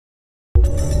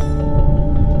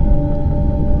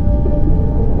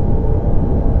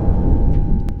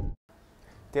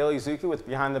Dale Yuzuki with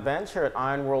Behind the Bench here at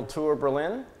Iron World Tour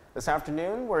Berlin. This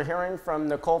afternoon, we're hearing from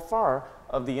Nicole Farr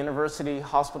of the University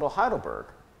Hospital Heidelberg.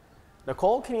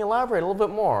 Nicole, can you elaborate a little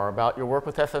bit more about your work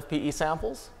with FFPE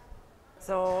samples?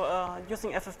 So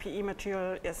using FFPE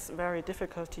material is very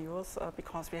difficult to use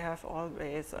because we have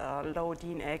always low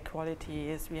DNA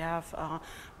qualities. We have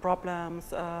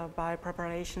problems by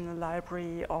preparation in the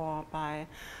library or by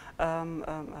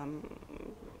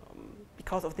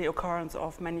because of the occurrence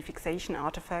of many fixation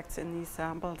artifacts in these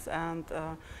samples, and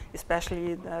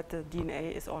especially that the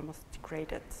DNA is almost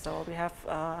degraded. So we have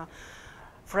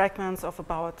fragments of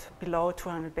about below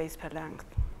 200 base pair length.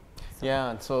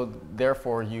 Yeah, and so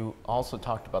therefore you also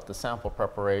talked about the sample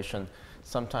preparation.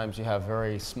 Sometimes you have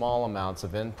very small amounts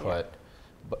of input,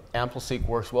 but AmpliSeq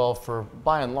works well for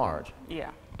by and large.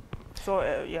 Yeah.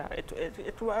 So yeah,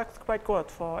 it works quite good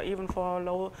for even for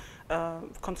low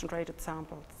concentrated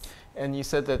samples. And you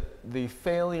said that the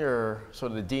failure,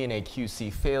 sort of the DNA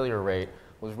QC failure rate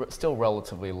was still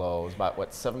relatively low. It was about,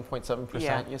 what,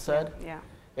 7.7% you said? Yeah.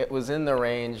 It was in the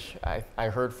range, I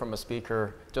heard from a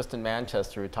speaker just in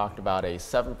Manchester who talked about a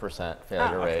 7%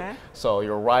 failure rate. So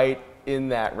you're right in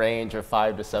that range of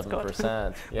 5 to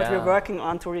 7%. Yeah. But we're working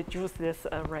on to reduce this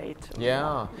rate.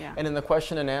 Yeah. And in the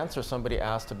question and answer, somebody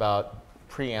asked about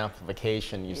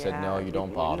pre-amplification. You said, no, you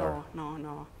don't bother.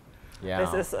 No. Yeah.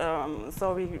 This is,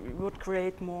 so we would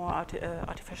create more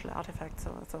artificial artifacts.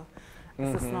 So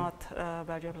this is not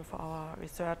valuable for our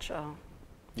research.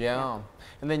 Yeah,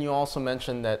 and then you also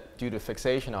mentioned that due to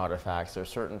fixation artifacts, there are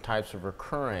certain types of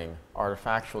recurring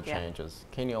artifactual changes.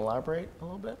 Can you elaborate a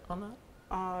little bit on that?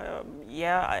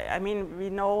 Yeah, I mean, we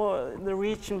know the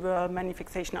region where many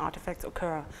fixation artifacts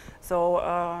occur. So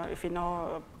if you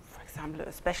know, for example,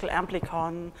 a special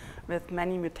amplicon with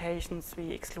many mutations,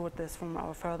 we exclude this from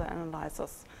our further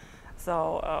analysis.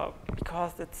 So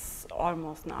because it's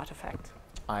almost an artifact.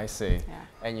 I see. Yeah.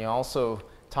 And you also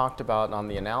talked about on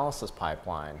the analysis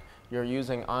pipeline, you're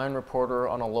using Ion Reporter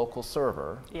on a local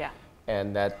server. Yeah.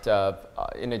 And that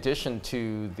in addition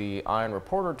to the Ion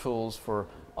Reporter tools for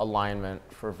alignment,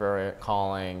 for variant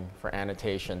calling, for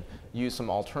annotation, use some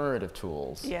alternative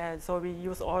tools. Yeah, so we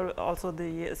use also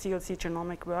the CLC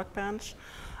genomic workbench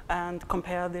and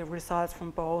compare the results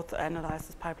from both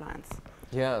analysis pipelines.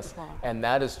 Yes, and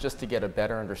that is just to get a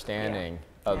better understanding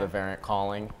of the variant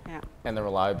calling and the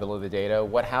reliability of the data.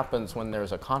 What happens when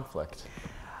there's a conflict?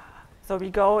 So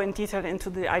we go in detail into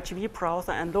the IGV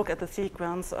browser and look at the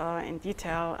sequence in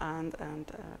detail and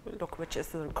look which is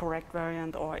the correct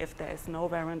variant, or if there is no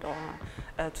variant, or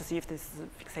to see if this is a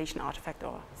fixation artifact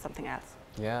or something else.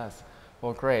 Yes.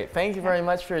 Well, great. Thank you very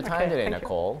much for your time today,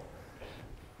 Nicole.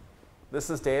 This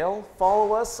is Dale.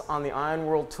 Follow us on the Ion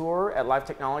World Tour at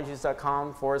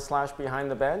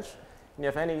lifetechnologies.com/behind the bench. And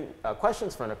if you have any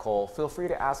questions for Nicole, feel free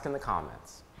to ask in the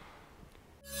comments.